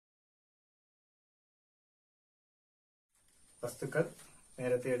വസ്തുക്കൾ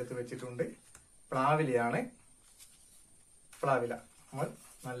നേരത്തെ എടുത്തു വെച്ചിട്ടുണ്ട്. പ്ലാവിലയാണ്. പ്ലാവില നമ്മൾ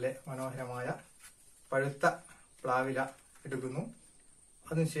നല്ല മനോഹരമായ പഴുത്ത പ്ലാവില എടുക്കുന്നു.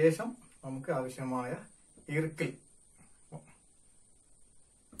 അതിനുശേഷം നമുക്ക് ആവശ്യമായ ഈർക്കിൽ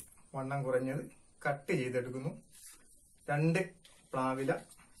വണ്ണം കുറഞ്ഞത് കട്ട് ചെയ്തെടുക്കുന്നു. 2 പ്ലാവില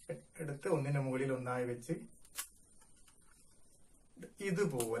എടുത്ത് ഒന്നിന്റെ മുകളിൽ ഒന്നായി വെച്ച്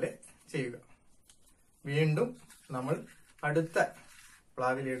ഇതുപോലെ ചെയ്യുക. വീണ്ടും നമ്മൾ അടുത്ത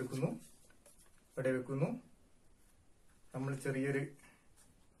പ്ലാവില എടുക്കുന്നു, ഇവിടെ വെക്കുന്നു. നമ്മൾ ചെറിയൊരു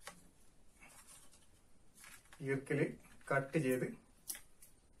ഈർക്കില് കട്ട്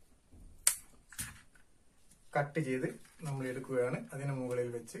ചെയ്ത് നമ്മൾ എടുക്കുകയാണ്. അതിന് മുകളിൽ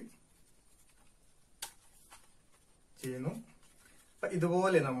വെച്ച് ചെയ്യുന്നു.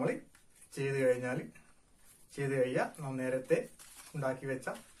 ഇതുപോലെ നമ്മൾ ചെയ്ത് കഴിഞ്ഞാൽ നാം നേരത്തെ ഉണ്ടാക്കി വെച്ച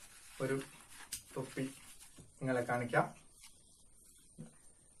ഒരു തൊപ്പി നിങ്ങളെ കാണിക്കാം.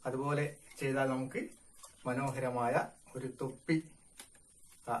 അതുപോലെ ചെയ്താൽ നമുക്ക് മനോഹരമായ ഒരു തൊപ്പി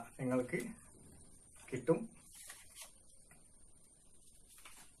നിങ്ങൾക്ക് കിട്ടും.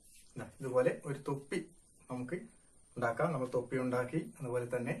 ഇതുപോലെ ഒരു തൊപ്പി നമുക്ക് ഉണ്ടാക്കാം. നമ്മൾ തൊപ്പി ഉണ്ടാക്കി. അതുപോലെ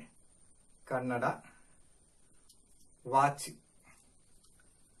തന്നെ കണ്ണട, വാച്ച്.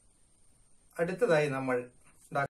 അടുത്തതായി നമ്മൾ